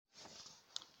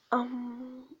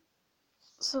Um,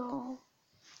 so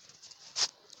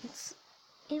it's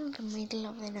in the middle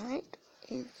of the night.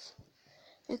 It's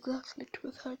exactly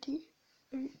 2:30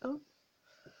 a.m.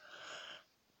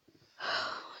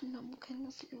 and I'm kind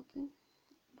of sleeping,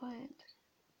 but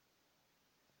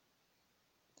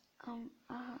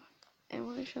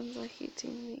emotions are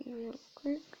hitting me real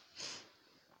quick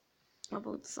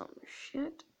about some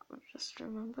shit I just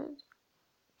remembered,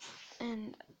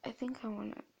 and I think I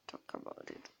wanna talk about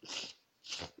it.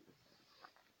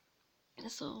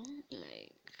 So,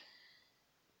 like,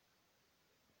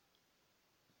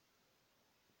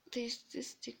 there's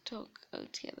this TikTok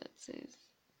out here that says,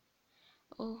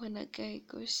 oh, when a guy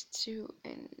goes through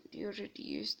and you're already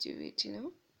used to it,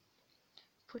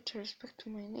 put respect to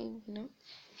my name,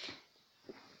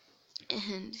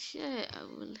 and yeah,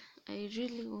 I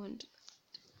really want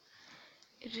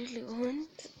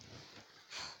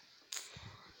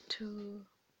to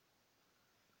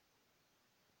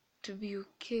be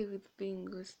okay with being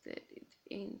ghosted. It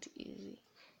ain't easy.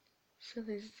 So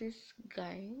there's this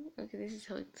guy, okay, this is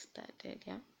how it started,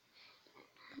 yeah.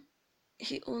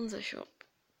 He owns a shop,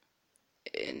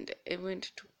 and I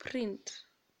went to print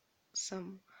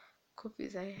some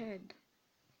copies I had.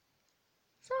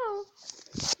 So,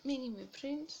 meaning my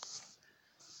print,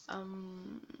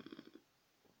 I'm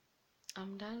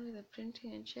done with the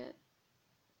printing and shit,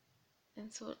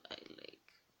 and so I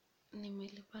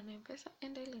nimelipa na pesa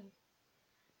and I leave.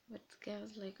 But the guy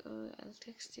was like, oh, I'll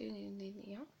text you,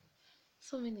 yeah.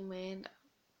 So many nimeenda,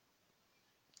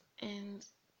 and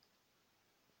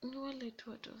wale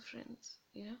tu watu friends,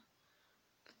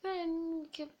 But then we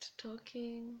kept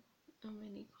talking.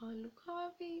 Amenicall, uko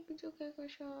wapi? Kutoka kwa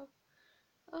shop.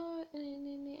 Oh,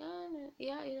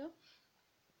 yeah,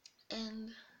 And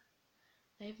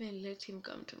I even let him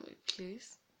come to my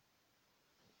place.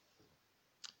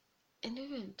 And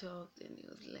even talked, and he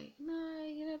was like, nah,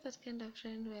 you're not that kind of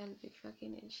friend where I'll be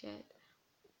fucking and shit.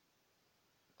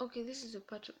 Okay, this is a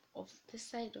part of the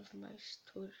side of my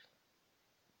story.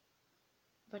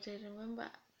 But I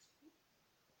remember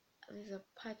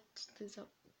there's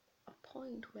a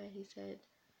point where he said,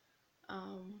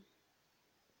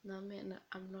 no, man,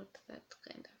 I'm not that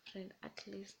kind of friend. At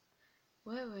least,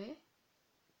 wewe,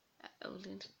 I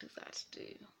wouldn't do that to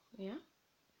you, yeah?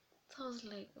 So I was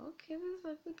like, okay, this is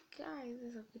a good guy,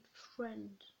 this is a good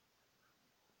friend.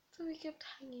 So we kept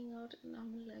hanging out, and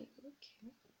I'm like,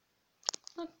 okay,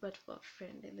 not bad for a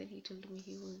friend. And then he told me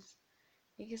he was,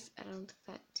 I guess, around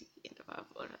 30 and above,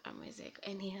 or I'm like,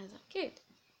 and he has a kid.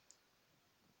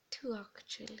 2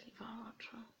 actually, if I'm not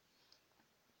wrong.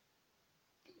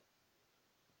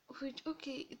 Which,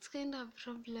 okay, it's kind of a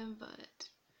problem, but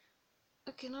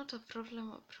okay, not a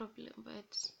problem,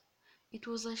 but it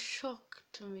was a shock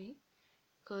to me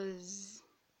because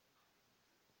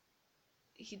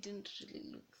he didn't really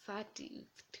look 30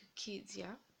 with 2 kids,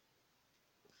 yeah.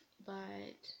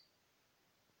 But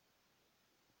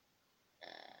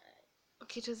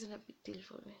okay, it wasn't a big deal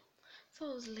for me. So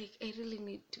I was like, I really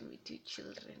need to meet your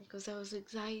children because I was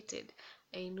excited.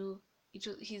 I know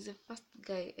he's the first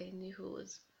guy I knew who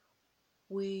was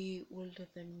way older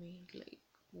than me, like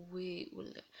way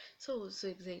older. So I was so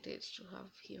excited to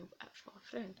have him for a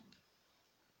friend.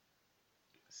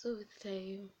 So with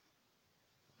time,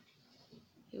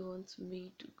 he wants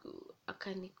me to go.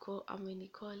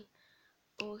 Amenicall.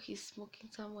 Oh, he's smoking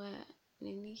somewhere.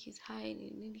 Nini, he's high.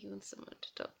 Nini, he wants someone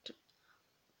to talk to.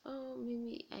 Oh,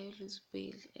 Mimi, I always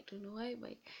bail. I don't know why,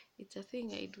 but it's a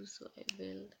thing I do, so I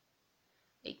bail.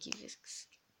 I give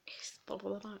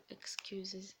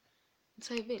excuses.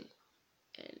 So I bail.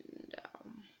 And,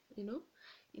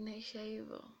 inaisha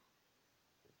hivyo.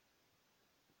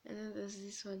 And then there's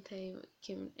this one time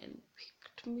he came and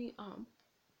picked me up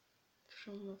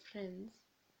from my friends.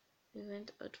 We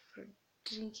went out for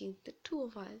drinking, the 2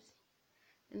 of us.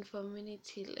 And for a minute,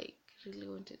 he really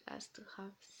wanted us to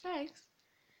have sex.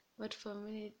 But for a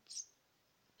minute,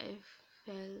 I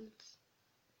felt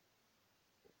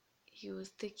he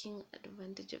was taking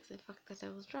advantage of the fact that I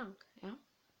was drunk, yeah.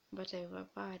 But I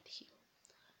overpowered him,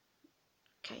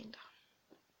 kinda.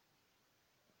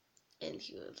 And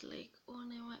he was like, oh,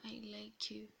 Nema, I like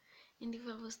you. And if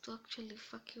I was to actually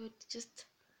fuck you, it just,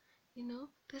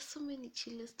 there's so many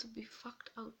chillers to be fucked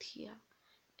out here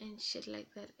and shit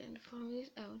like that. And for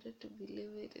me, I wanted to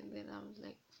believe it. And then I was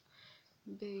like,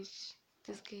 bitch,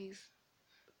 this guy is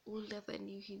older than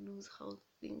you. He knows how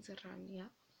things are run, yeah.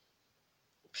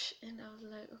 And I was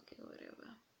like, okay,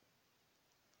 whatever.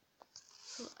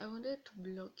 So I wanted to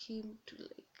block him, to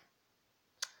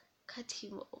cut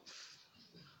him off,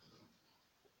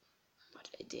 but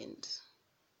I didn't.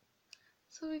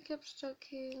 So we kept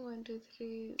talking 1, 2,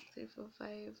 3, 3, 4,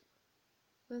 5.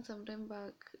 Then sometime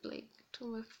back, like to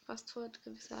my fast forward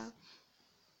kabisa,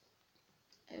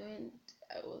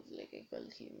 I was like, I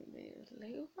called him and he was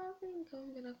like,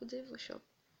 uko nakuja hivyo shop.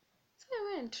 So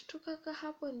I went, tukaka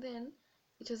hapo, and then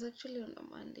it was actually on a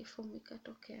Monday for me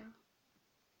katokea.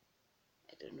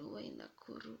 I don't know why in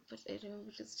Nakuru, but I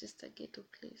remember it's just a ghetto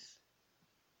place.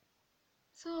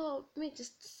 So me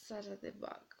just sat at the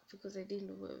back because I didn't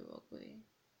know where we were going.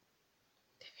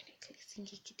 Definitely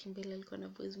singeketi mbele, alikuwa na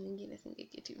boys mwingine,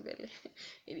 singeketi mbele.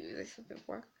 Anyways, I sat at the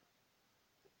back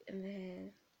and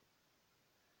then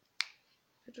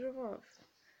we drove off.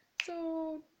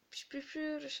 So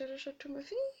rusha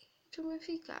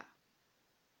tumefika.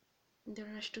 Ndio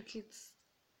nashtuka it's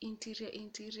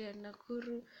interior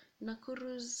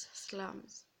Nakuru's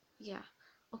slums. Yeah.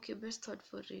 Okay, best word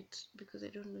for it because I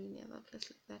don't know any other place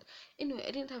like that. Anyway,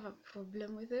 I didn't have a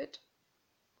problem with it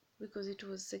because it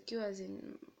was secure, as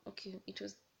in, okay, it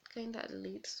was kind of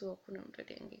late, so hakuna mtu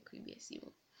angekuibia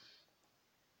simu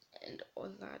and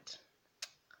all that.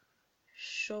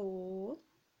 So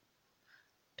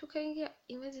tukaingia,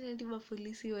 imagine hadi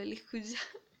mapolisi walikuja.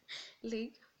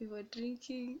 Like we were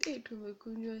drinking,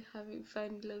 tumekunywa, having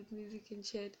fun, loud music and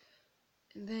shit,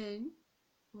 and then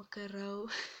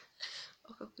makarao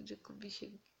wakakuja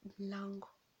kubisha mlango.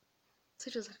 So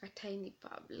it was like a tiny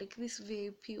pub, like these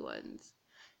VIP ones,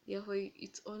 yeah, where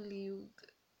it's only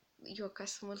your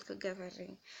small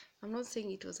gathering. I'm not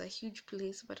saying it was a huge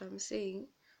place, but I'm saying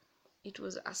it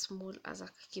was as small as a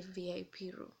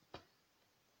VIP room.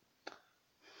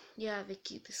 Yeah, the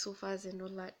sofas and all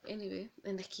that. Anyway,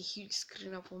 and like a huge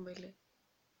screen hapo mbele.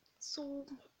 So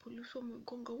polisi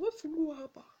wamegonga, we fungua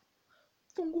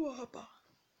hapa,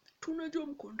 tunajua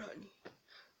mko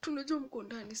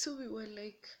ndani. So we were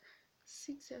like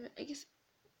 6, 7, I guess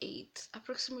 8,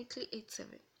 approximately 8,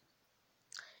 7,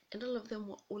 and all of them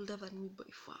were older than me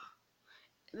by far.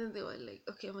 And then they were like,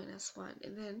 okay, -1,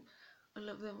 and then all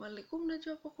of them were like,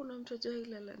 mnajua hapa kuna mtu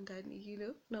ajailala ndani, you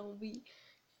know, now we,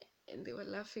 and they were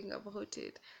laughing about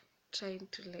it, trying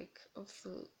to like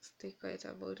also stay quiet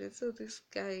about it. So this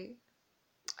guy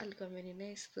alikuwa very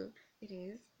nice though. It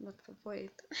is not the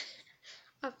point.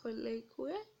 Ako like,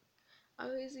 we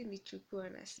hawezi nichukua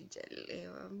na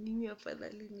sijalewa, mimi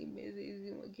afadhali nimeze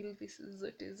hizi magilvisi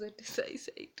zote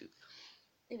sai tu.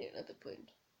 Anyway, not the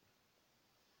point.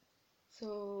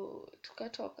 So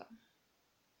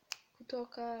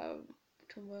kutoka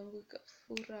tumbo yangu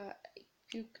ikafura, I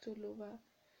puked all over,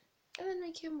 and then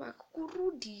I came back.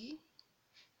 Kurudi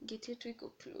gate yetu iko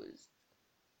closed,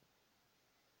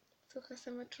 so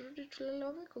kasema turudi tulale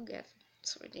wameko gari.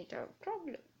 So I didn't have a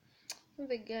problem. And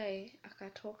the guy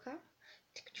akatoka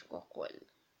tukichukua call,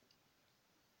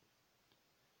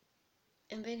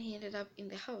 and then he ended up in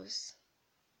the house.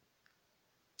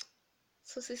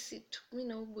 So sisi mi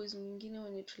na boys mwingine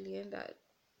wenye tulienda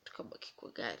tukabaki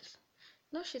kwa gari.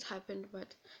 No shit happened,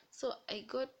 but so I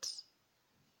got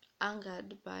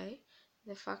angered by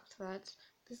the fact that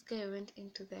this guy went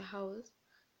into the house,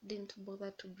 didn't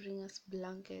bother to bring us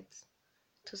blankets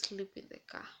to sleep in the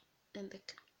car, and the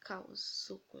car was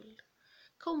so cold.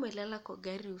 Kama umelala kwa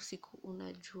gari usiku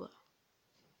unajua.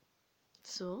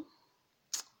 So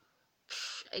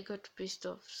I got pissed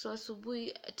off. So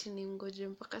asubuhi ati ningoje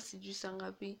mpaka sijui saa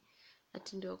ngapi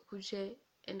ati ndio akuje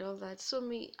and all that. So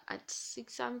me at 6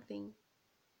 something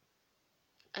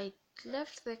I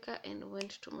left the car and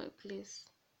went to my place.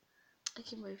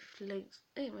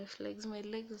 My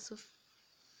legs are so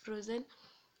frozen,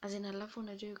 as in alafu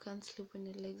unajua you can't sleep when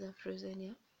your legs are frozen,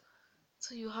 yeah,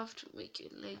 so you have to make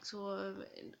your legs warm,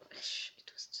 and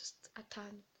it was just a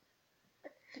turn.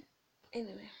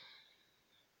 Anyway,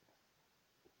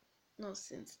 no,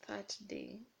 since that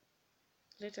day,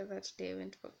 later that day I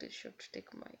went back to the shop to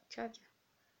take my charger,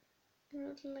 and I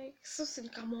was like, so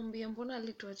nikamwambia mbona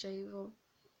alituacha hivyo,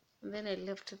 and then I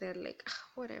left there like,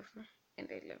 whatever,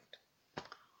 and I left.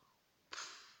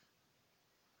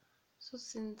 So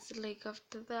since like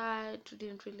after that we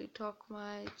didn't really talk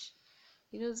much,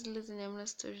 you know, zile zenye hamna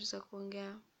stories za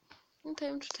kuongea. From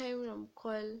time to time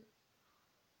namcall.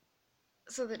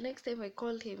 So the next time I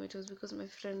called him, it was because my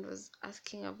friend was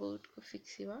asking about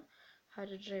kufixiwa how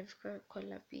to drive kwa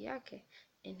lapi yake,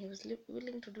 and he was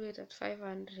willing to do it at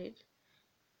 500,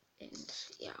 and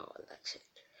yeah, all that shit.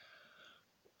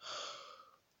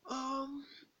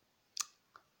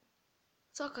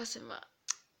 So akasema,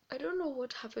 I don't know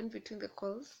what happened between the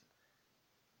calls,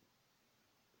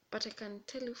 but I can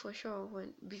tell you for sure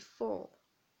when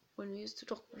we used to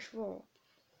talk before,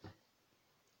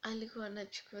 alikuwa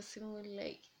anachukua simu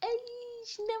like,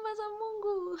 aish, neema za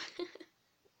Mungu.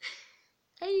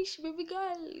 Aish, baby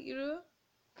girl, you know.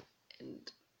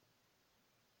 and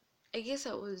I guess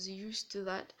I was used to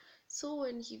that. So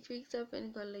when he picked up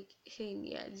and got like, "Hey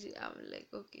Niaji," I'm like,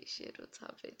 "Okay, shit, what's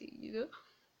happening?"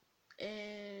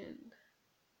 And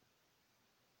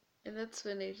that's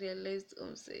when I realized,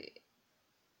 say,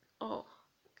 oh,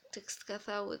 text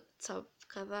kadhaa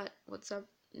WhatsApp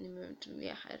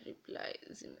nimemtumia ha reply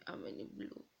ameni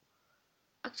blue,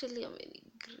 actually ameni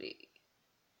gray.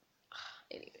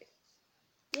 Anyway,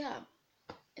 yeah,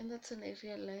 and that's when I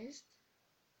realized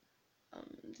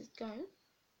this guy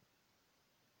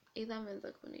either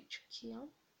ameanza kunichukia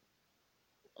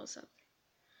or something.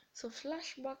 So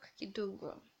flashback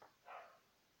kidogo,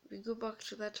 we go back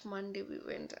to that Monday we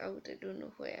went out. I don't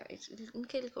know where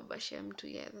Nikaliko Bashem too.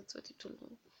 Yeah, that's what he told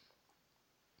me.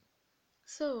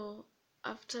 So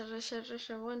after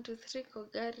Rasha 1 2 3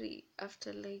 Kogari,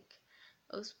 after like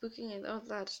I was booking and all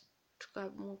that,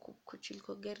 tukaamua kuchill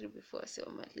Kogari before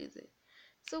wamalize.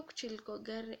 So kuchill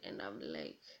Kogari, and I'm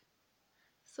like,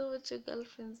 "So what's your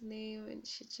girlfriend's name?" and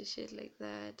shit like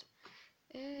that.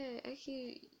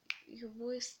 Aki, your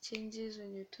voice changes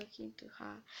when you're talking to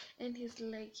her, and he's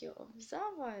like, "You're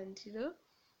observant.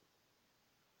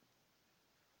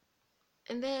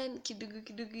 And then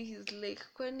kidogo he's like,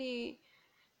 "Kwani,"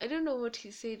 I don't know what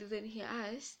he said. Then he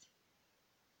asked,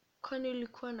 "Kwani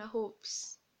ulikuwa na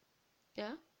hopes?"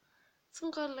 Yeah. So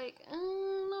I got like,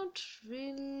 not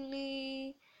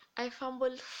really. I fumble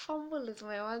with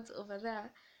my words over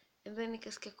there, and then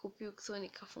nikasikia kupuke, so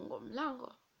nikafungwa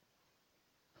mlango.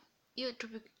 Hiyo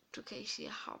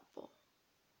tukaishia hapo.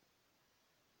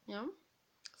 Yeah.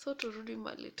 So turudi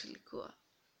mahali tulikuwa,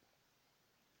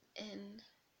 and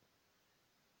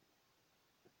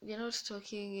we're not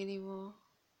talking anymore.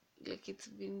 Like, it's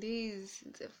been days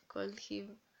since I've called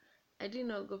him. I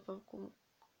didn't ogopa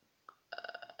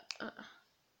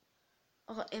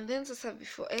oh, and then sasa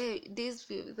before days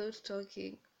without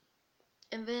talking,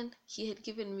 and then he had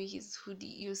given me his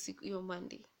hoodie your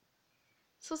Monday.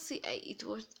 So see, I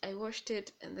washed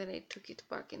it and then I took it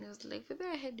back, and he was like, "But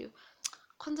I had you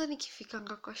kwanza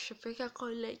nikifikanga kwa shop yake ako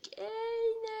like,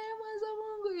 hey neema za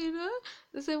Mungu,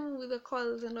 the same with the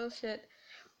calls and all shit.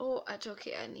 Oh,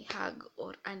 atoke ani hug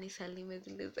or ani salime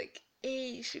zile like,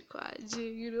 hey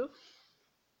shikwaje.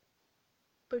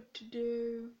 But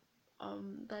today,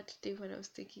 that day when I was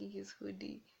taking his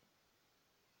hoodie,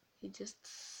 he just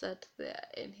sat there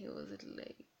and he was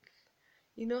like,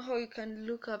 how you can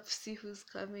look up, see who's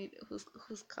coming,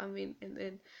 and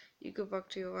then you go back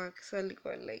to your work. So I like,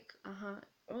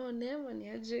 oh, never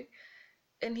niaje.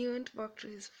 And he went back to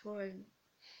his phone,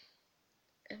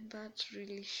 and that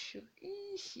really shook.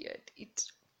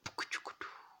 It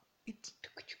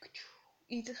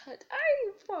hurt.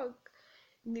 Fuck.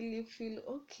 Nearly feel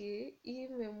okay. He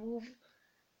may move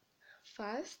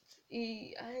fast.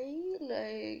 I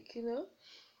like,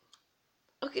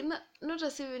 okay, not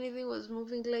as if anything was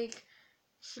moving, like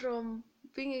from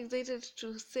being excited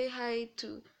to say hi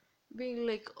to being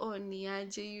like, "Oh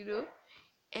niaje,"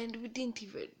 and we didn't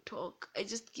even talk. I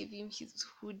just gave him his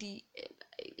hoodie and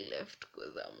I left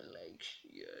because I'm like,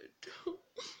 shit.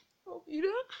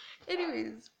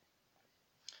 Anyways,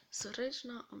 so right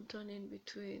now I'm turning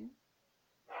between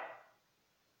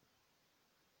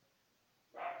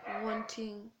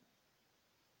wanting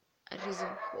a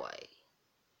reason why.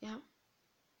 Yeah,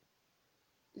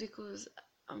 because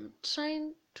I'm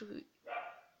trying to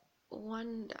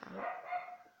wonder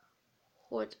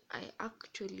what I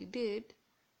actually did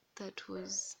that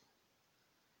was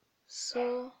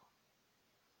so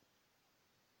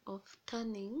of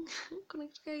turning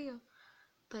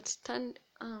that turned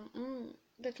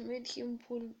that made him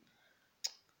pull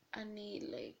any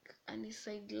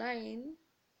sideline,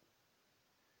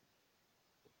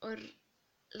 or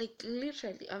like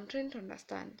literally I'm trying to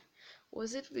understand,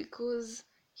 was it because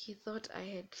he thought I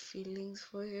had feelings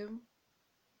for him,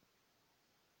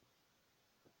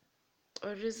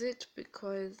 or is it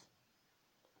because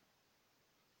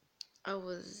I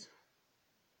was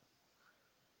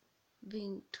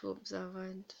being too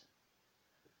observant?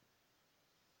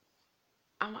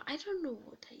 I don't know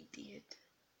what I did,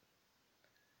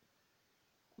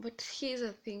 but here's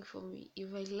a thing for me: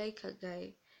 if I like a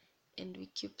guy and we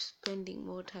keep spending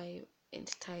more time,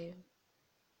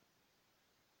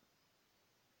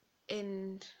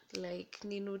 and like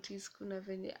ni notice kuna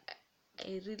venye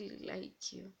I really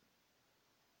like you,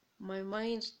 my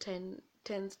mind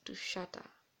tends to shatter.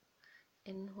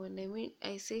 And when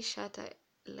I say shatter,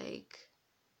 like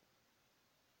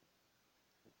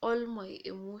all my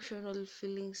emotional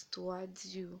feelings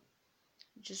towards you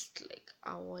just like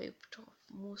are wiped off,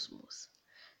 most.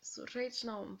 So right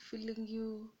now I'm feeling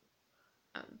you,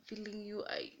 I'm feeling you.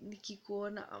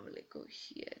 Nikikuona, I'm like, oh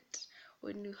shit.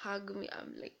 When you hug me,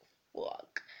 I'm like,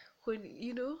 fuck. When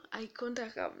eye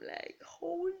contact, I'm like,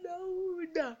 hold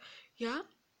on. Yeah.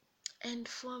 And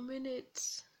for a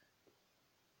minute,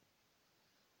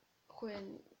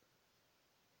 when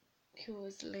he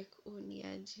was like, oh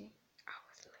niaji, I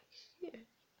was like, shit.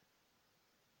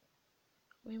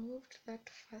 We moved that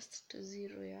fast to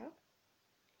 0, yeah?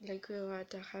 Like we were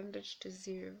at 100 to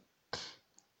 0.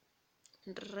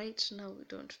 And right now we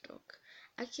don't talk.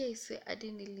 Actually, I say I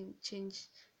didn't really change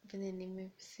venye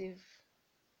nimemsave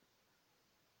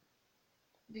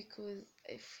because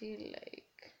I feel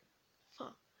like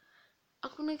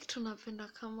hakuna kitu napenda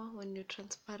kama when you're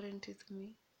transparent with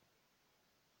me.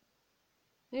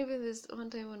 Maybe this one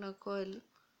time on a call,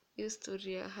 your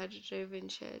story I had driven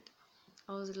shared,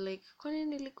 I was like, kwani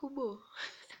nilikubo?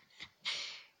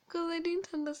 Because I didn't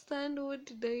understand what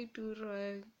did I do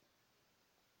wrong.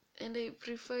 And I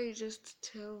prefer you just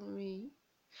tell me.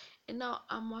 And now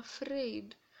I'm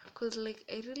afraid because like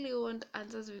I really want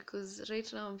answers because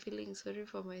right now I'm feeling sorry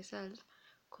for myself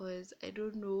because I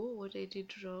don't know what I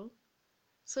did wrong.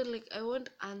 So like I want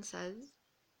answers,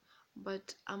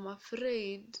 but I'm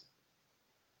afraid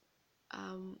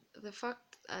the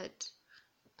fact that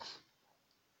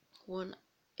when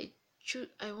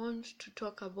I want to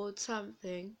talk about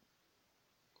something,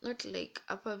 not like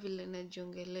hapa vile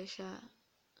najiongelesha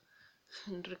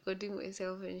and recording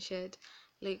myself and shit.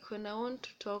 Like when I want to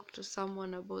talk to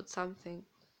someone about something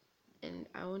and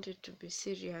I want it to be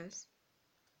serious,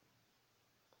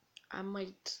 I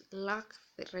might lack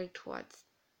the right words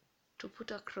to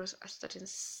put across a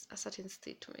certain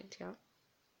statement, yeah.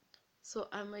 So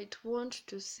I might want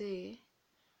to say,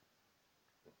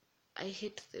 I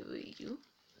hate the way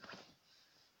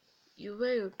you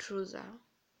wear your trouser,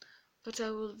 but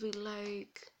I will be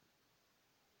like,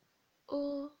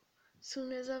 oh,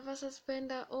 soon as I've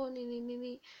suspender, oh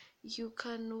nini, you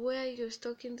can wear your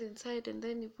stockings inside and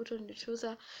then you put on the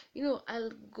trouser.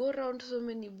 I'll go around so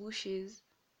many bushes,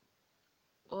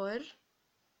 or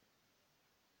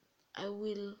I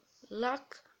will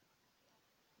lack.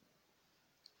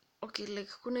 Okay, like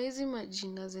kuna hizi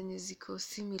majina zenye ziko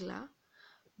similar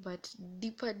but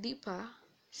deeper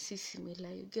si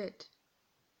similar, you get?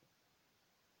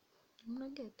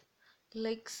 Get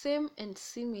like same and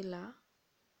similar.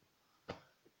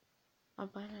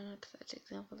 Apana, not that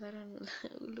example. That one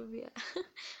will be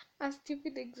a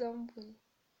stupid example.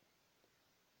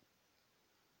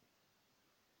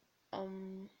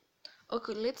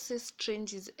 Okay, let's say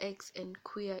strange is X and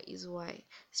queer is Y.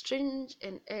 Strange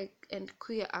and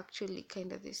queer actually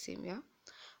kind of the same, yeah?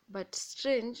 But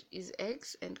strange is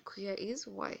X and queer is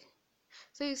Y.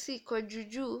 So you see, kwa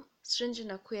juju, strange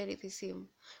na queer is the same.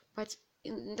 But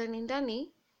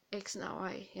ndani, X na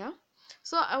Y, yeah?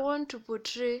 So I want to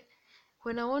portray,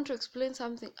 when I want to explain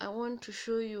something, I want to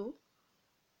tell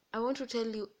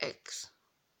you X,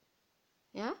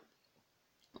 yeah?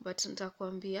 But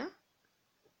nitakwambia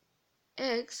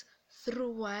X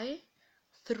through Y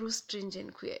through strange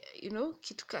and queer,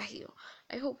 kitu ka hiyo.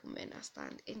 I hope you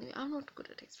understand. Anyway, I'm not good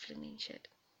at explaining shit.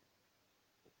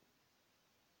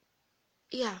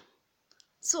 Yeah,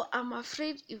 so I'm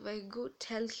afraid if I go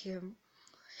tell him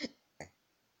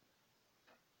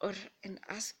and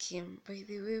ask him, by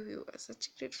the way, we were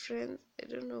such great friends, I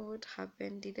don't know what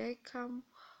happened. Did I come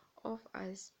off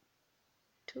as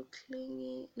too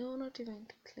clingy? No, not even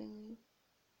too clingy,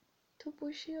 too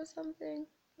pushy or something.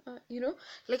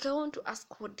 Like I want to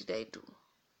ask, what did I do?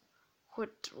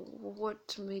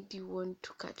 What made you want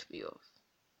to cut me off?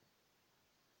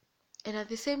 And at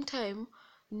the same time,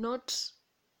 not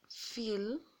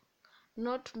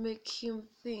make him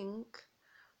think,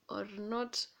 or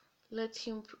not let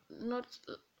him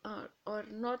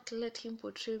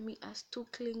portray me as too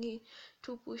clingy,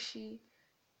 too pushy,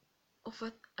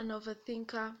 an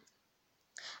overthinker.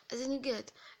 As in, you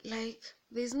get, like,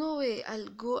 there's no way I'll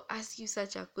go ask you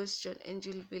such a question and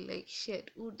you'll be like,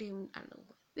 shit, who didn't an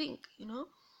overthink,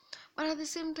 But at the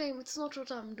same time, it's not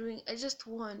what I'm doing. I just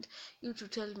want you to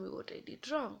tell me what I did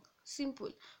wrong.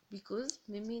 Simple. Because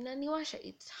mimi inaniwasha,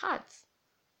 it hurts.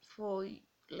 For,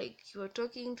 like, you are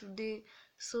talking today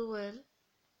so well,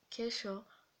 kesho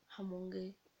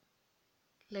hamonge.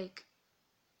 Like,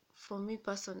 for me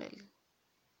personally,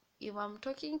 if I'm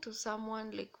talking to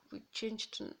someone, like we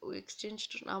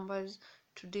exchanged numbers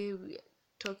today, we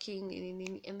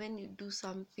talking and then you do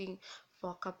something for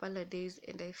a couple of days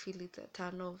and I feel it's a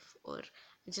turn off, or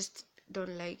I just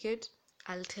don't like it,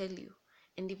 I'll tell you.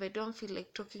 And if I don't feel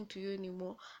like talking to you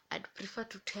anymore, I'd prefer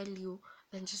to tell you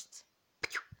than just,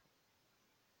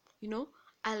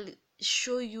 I'll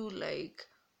show you, like,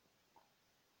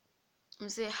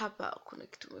 mzee, hapa hakuna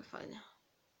kitu umefanya.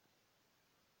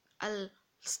 I'll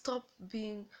stop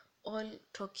being all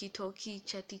talky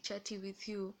chatty with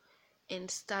you and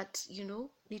start,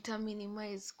 nita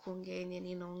minimize kuongea yenye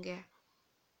ninaongea.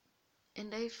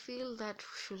 And I feel that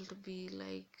should be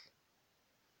like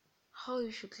how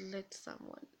you should let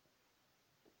someone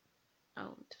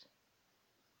out.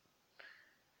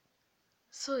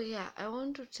 So yeah, I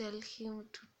want to tell him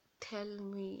to tell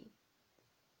me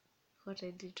what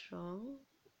I did wrong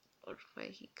or why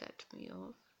he cut me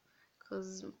off,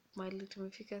 because mali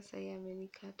tumefika sahi ameni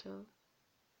cut off.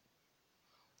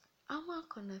 Ama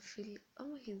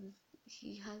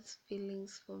he has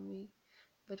feelings for me,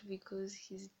 but because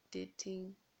he's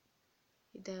dating,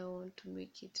 he doesn't want to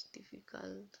make it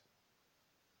difficult.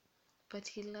 But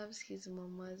he loves his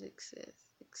mama's excess.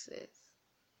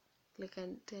 Like, I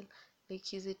can tell, like,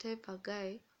 he's the type of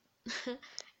guy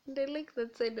and I like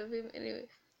that side of him. Anyway,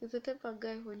 he's the type of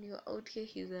guy, when you're out here,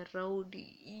 he's a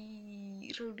rowdy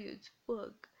as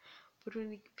fuck. But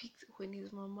when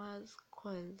his mama's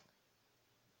calls,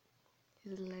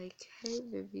 he's like, "Hey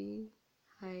baby,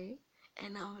 hi,"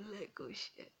 and I'm like, "Oh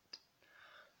shit!"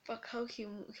 Fuck, how he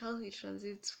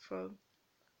transits from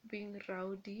being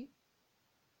rowdy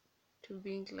to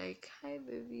being like, "Hi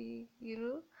baby,"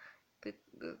 the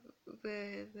the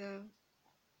the the,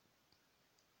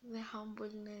 the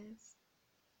humbleness,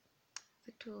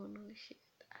 the tone, oh shit,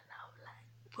 and I'm like,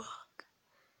 fuck.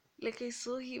 Like, I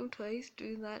saw him twice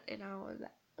doing that, and I was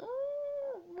like,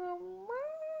 "Oh,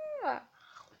 mama,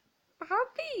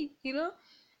 happy,"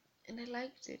 and I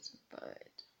liked it,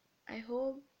 but I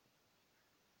hope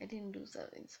I didn't do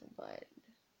something so bad,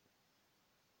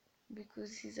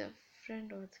 because he's a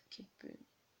friend worth keeping.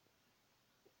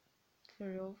 For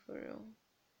real, for real.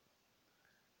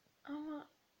 Um,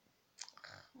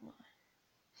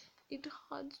 it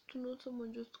hurts to know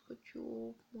someone just cut you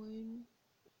off, man.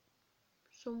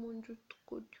 Someone just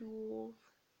cut you off.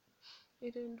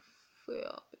 It ain't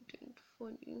fair. It ain't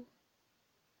funny.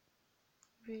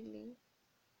 Really.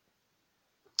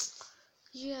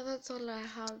 Yeah, that's all I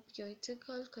have. Yo, it's a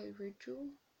girl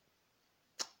Kairetu.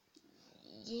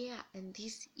 Yeah, and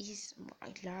this is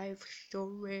my life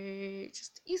story.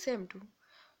 Just SM2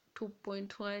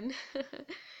 2.1.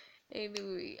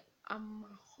 Anyway, I'm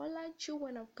holla at you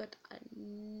when I've got a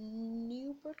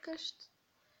new podcast.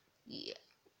 Yeah,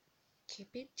 keep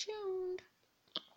it tuned.